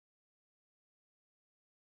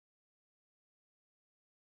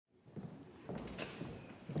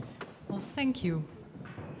Thank you.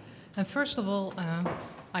 And first of all,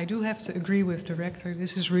 I do have to agree with the rector.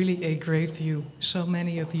 This is really a great view. So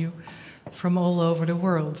many of you from all over the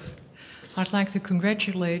world. I'd like to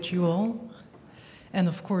congratulate you all, and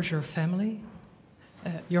of course your family,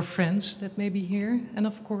 your friends that may be here, and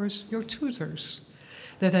of course your tutors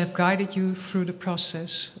that have guided you through the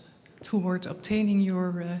process toward obtaining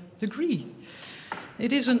your degree.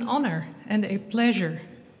 It is an honor and a pleasure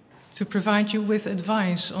to provide you with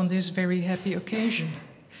advice on this very happy occasion.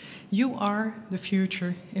 You are the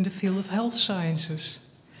future in the field of health sciences.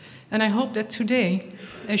 And I hope that today,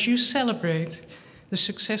 as you celebrate the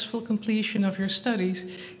successful completion of your studies,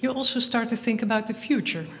 you also start to think about the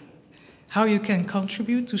future, how you can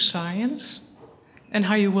contribute to science, and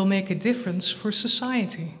how you will make a difference for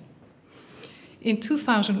society. In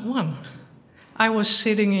 2001, I was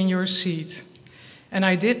sitting in your seat, and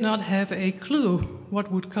I did not have a clue what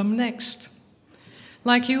would come next.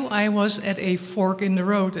 Like you, I was at a fork in the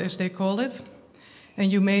road, as they call it. And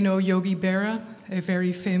you may know Yogi Berra, a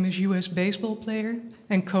very famous US baseball player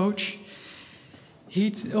and coach.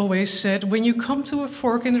 He always said, when you come to a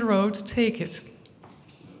fork in the road, take it.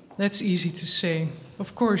 That's easy to say.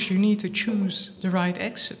 Of course, you need to choose the right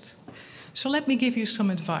exit. So let me give you some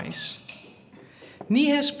advice.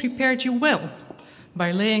 NIHES prepared you well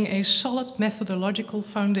by laying a solid methodological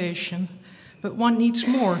foundation, but one needs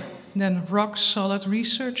more than rock-solid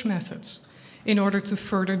research methods in order to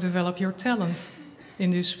further develop your talent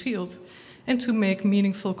in this field and to make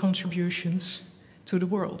meaningful contributions to the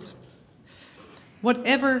world.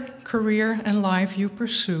 Whatever career and life you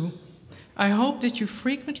pursue, I hope that you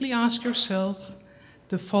frequently ask yourself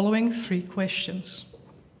the following 3 questions.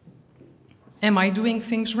 Am I doing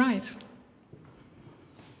things right?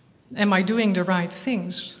 Am I doing the right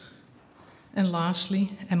things? And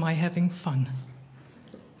lastly, am I having fun?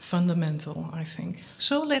 Fundamental, I think.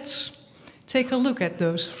 So let's take a look at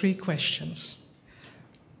those 3 questions.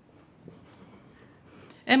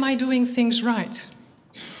 Am I doing things right?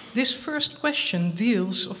 This first question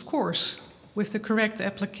deals, of course, with the correct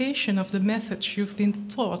application of the methods you've been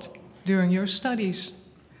taught during your studies.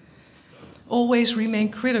 Always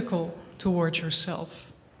remain critical towards yourself.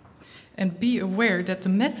 And be aware that the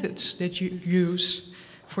methods that you use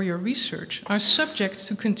for your research are subject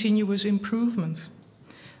to continuous improvement.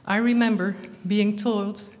 I remember being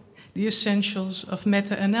taught the essentials of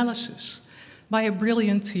meta-analysis by a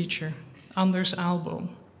brilliant teacher, Anders Aalbo,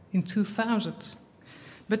 in 2000.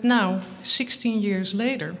 But now, 16 years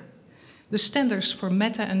later, the standards for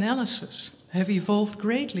meta-analysis have evolved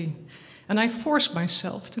greatly, and I forced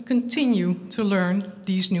myself to continue to learn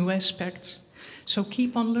these new aspects. So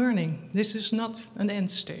keep on learning. This is not an end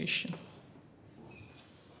station.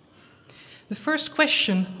 The first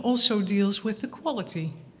question also deals with the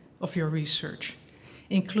quality of your research,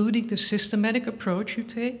 including the systematic approach you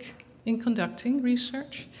take in conducting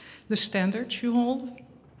research, the standards you hold,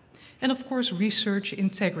 and of course, research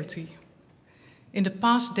integrity. In the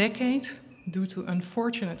past decade, due to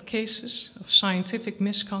unfortunate cases of scientific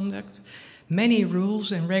misconduct, many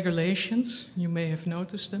rules and regulations, you may have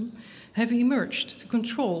noticed them, have emerged to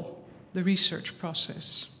control the research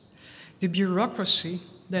process. The bureaucracy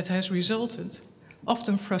that has resulted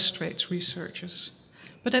often frustrates researchers.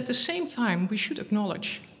 But at the same time, we should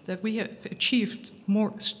acknowledge that we have achieved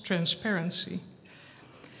more transparency.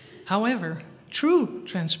 However, true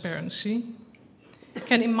transparency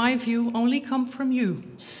can, in my view, only come from you,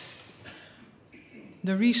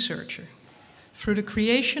 the researcher, through the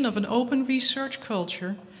creation of an open research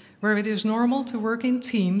culture where it is normal to work in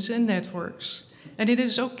teams and networks, and it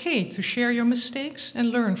is okay to share your mistakes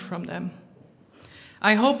and learn from them.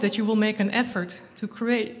 I hope that you will make an effort to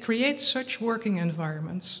create such working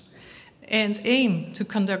environments and aim to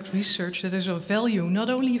conduct research that is of value not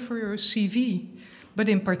only for your CV, but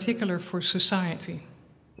in particular for society.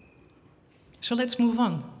 So let's move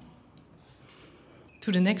on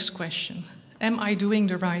to the next question. Am I doing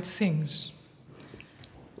the right things?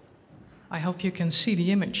 I hope you can see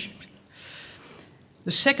the image.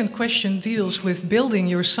 The second question deals with building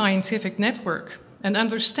your scientific network and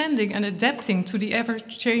understanding and adapting to the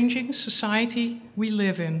ever-changing society we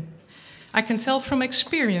live in. I can tell from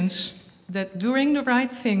experience that doing the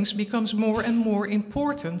right things becomes more and more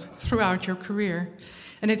important throughout your career,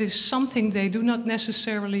 and it is something they do not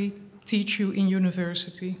necessarily teach you in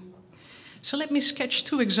university. So let me sketch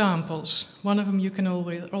 2 examples, one of them you can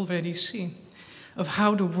already see, of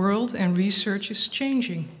how the world and research is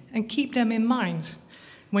changing, and keep them in mind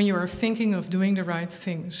when you are thinking of doing the right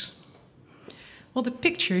things. Well, the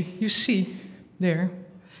picture you see there,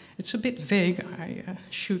 it's a bit vague, I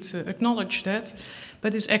should acknowledge that,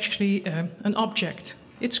 but it's actually an object.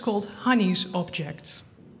 It's called NIHES object.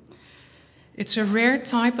 It's a rare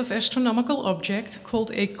type of astronomical object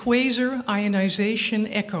called a quasar ionization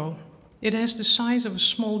echo. It has the size of a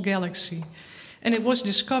small galaxy, and it was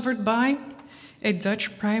discovered by a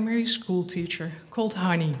Dutch primary school teacher called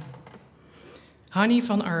Hanny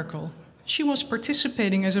van Arkel. She was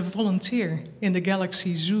participating as a volunteer in the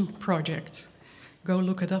Galaxy Zoo project. Go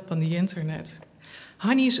look it up on the internet.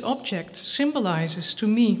 Hanny's object symbolizes to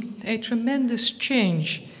me a tremendous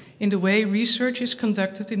change in the way research is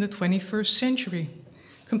conducted in the 21st century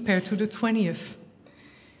compared to the 20th.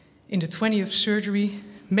 In the 20th century,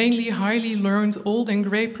 mainly highly learned old and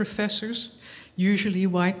grey professors, usually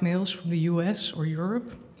white males from the US or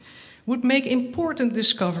Europe, would make important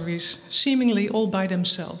discoveries seemingly all by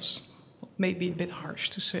themselves. Maybe a bit harsh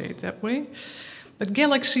to say it that way. But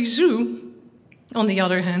Galaxy Zoo, on the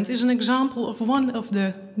other hand, is an example of one of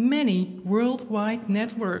the many worldwide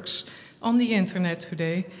networks on the internet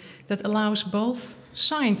today that allows both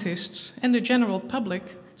scientists and the general public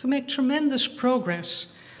to make tremendous progress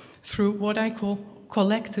through what I call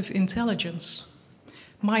collective intelligence.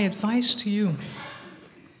 My advice to you: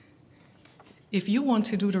 if you want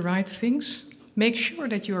to do the right things, make sure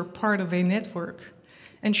that you are part of a network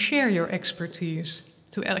and share your expertise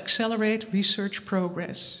to accelerate research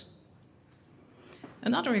progress.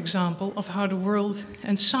 Another example of how the world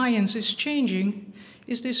and science is changing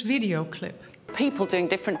is this video clip. People doing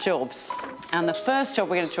different jobs, and the first job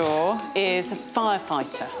we're going to draw is a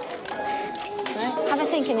firefighter. Have a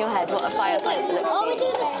think in your head what a firefighter looks like. Oh, we're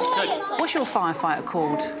doing a firefighter. What's your firefighter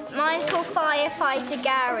called? Mine's called Firefighter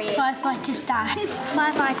Gary. Firefighter Stan.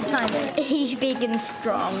 Firefighter Simon. He's big and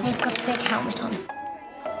strong. He's got a big helmet on.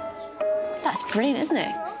 That's brilliant, isn't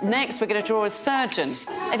it? Next, we're going to draw a surgeon.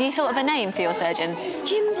 Have you thought of a name for your surgeon?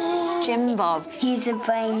 Jim Bob. Jim Bob. He's a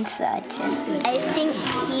brain surgeon. I think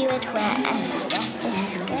he would wear a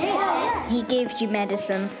stethoscope. He gives you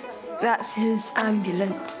medicine. That's his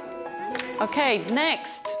ambulance. OK,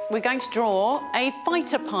 next, we're going to draw a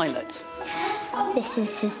fighter pilot. This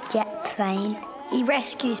is his jet plane. He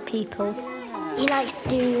rescues people. He likes to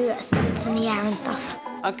do stunts in the air and stuff.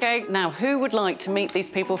 OK, now, who would like to meet these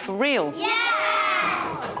people for real? Yeah!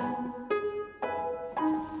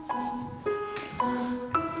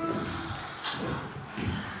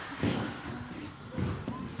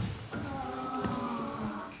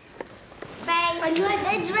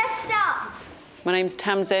 They're dressed up. My name's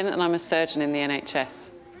Tamsin, and I'm a surgeon in the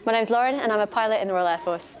NHS. My name's Lauren, and I'm a pilot in the Royal Air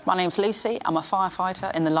Force. My name's Lucy. I'm a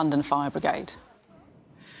firefighter in the London Fire Brigade.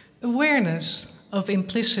 Awareness of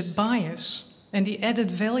implicit bias and the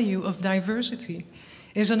added value of diversity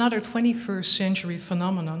is another 21st century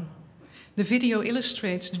phenomenon. The video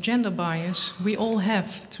illustrates the gender bias we all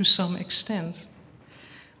have to some extent.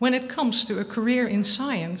 When it comes to a career in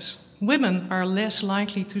science, women are less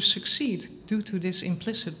likely to succeed due to this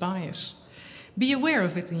implicit bias. Be aware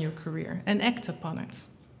of it in your career and act upon it.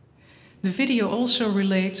 The video also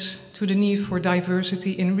relates to the need for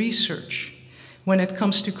diversity in research, when it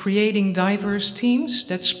comes to creating diverse teams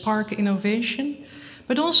that spark innovation,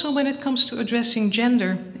 but also when it comes to addressing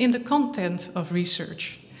gender in the content of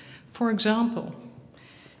research. For example,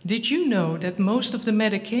 did you know that most of the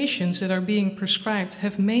medications that are being prescribed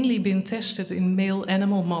have mainly been tested in male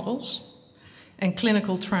animal models and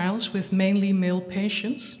clinical trials with mainly male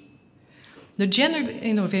patients? The gendered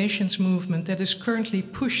innovations movement that is currently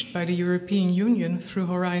pushed by the European Union through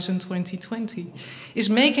Horizon 2020 is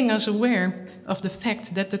making us aware of the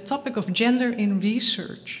fact that the topic of gender in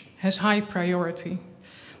research has high priority.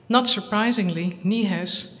 Not surprisingly,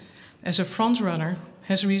 NIHES, as a frontrunner,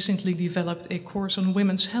 has recently developed a course on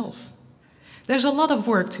women's health. There's a lot of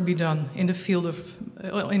work to be done in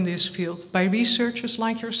this field by researchers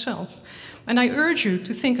like yourself, and I urge you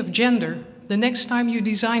to think of gender the next time you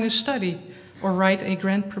design a study or write a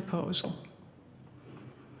grant proposal.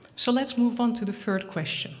 So let's move on to the third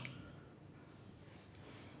question.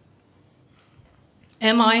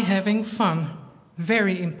 Am I having fun?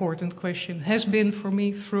 Very important question, has been for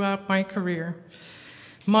me throughout my career.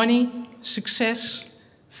 Money, success,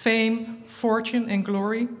 fame, fortune, and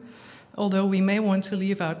glory, although we may want to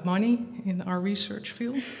leave out money in our research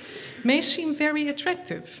field, may seem very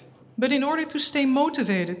attractive. But in order to stay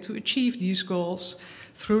motivated to achieve these goals,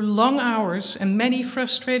 through long hours and many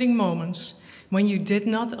frustrating moments when you did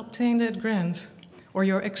not obtain that grant or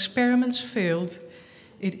your experiments failed,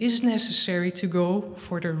 it is necessary to go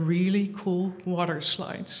for the really cool water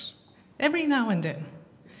slides. Every now and then,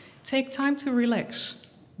 take time to relax,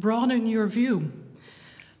 broaden your view.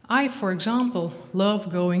 I, for example,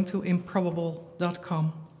 love going to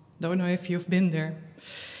improbable.com. Don't know if you've been there.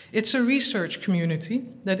 It's a research community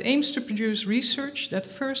that aims to produce research that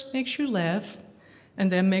first makes you laugh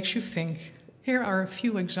and then makes you think. Here are a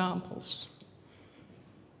few examples.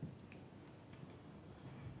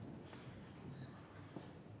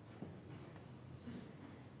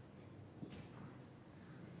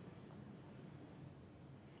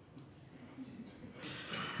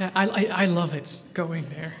 I love it, going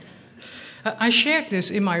there. I shared this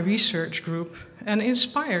in my research group and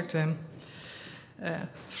inspired them.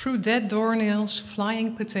 Through dead doornails,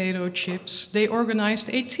 flying potato chips, they organized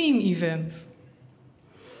a team event.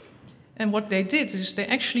 And what they did is they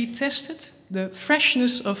actually tested the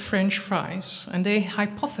freshness of French fries, and they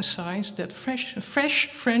hypothesized that fresh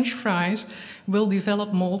French fries will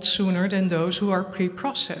develop mold sooner than those who are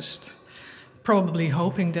pre-processed, probably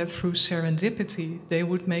hoping that through serendipity they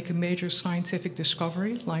would make a major scientific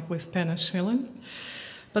discovery, like with penicillin.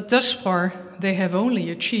 But thus far, they have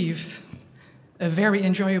only achieved a very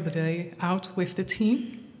enjoyable day out with the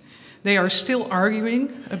team. They are still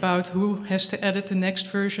arguing about who has to edit the next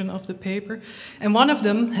version of the paper. And one of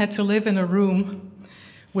them had to live in a room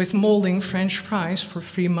with molding French fries for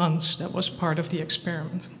 3 months. That was part of the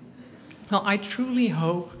experiment. Well, I truly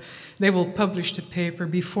hope they will publish the paper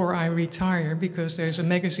before I retire, because there's a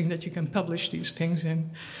magazine that you can publish these things in.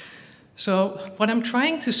 So what I'm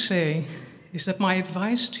trying to say is that my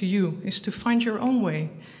advice to you is to find your own way,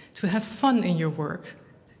 to have fun in your work,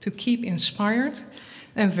 to keep inspired,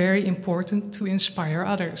 and very important, to inspire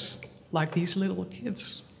others, like these little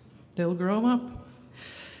kids. They'll grow up.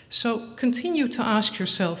 So continue to ask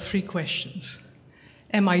yourself 3 questions.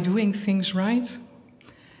 Am I doing things right?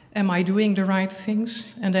 Am I doing the right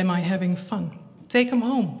things? And am I having fun? Take them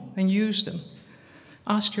home and use them.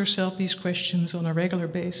 Ask yourself these questions on a regular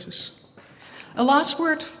basis. A last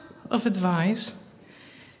word of advice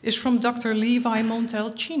is from Dr. Levi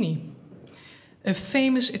Montalcini, a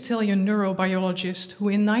famous Italian neurobiologist who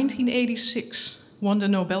in 1986 won the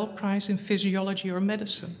Nobel Prize in Physiology or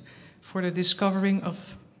Medicine for the discovering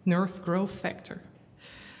of nerve growth factor.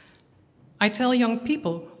 I tell young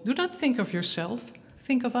people, do not think of yourself,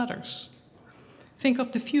 think of others. Think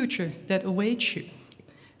of the future that awaits you.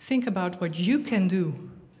 Think about what you can do,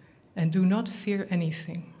 and do not fear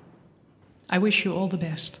anything. I wish you all the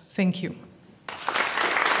best. Thank you.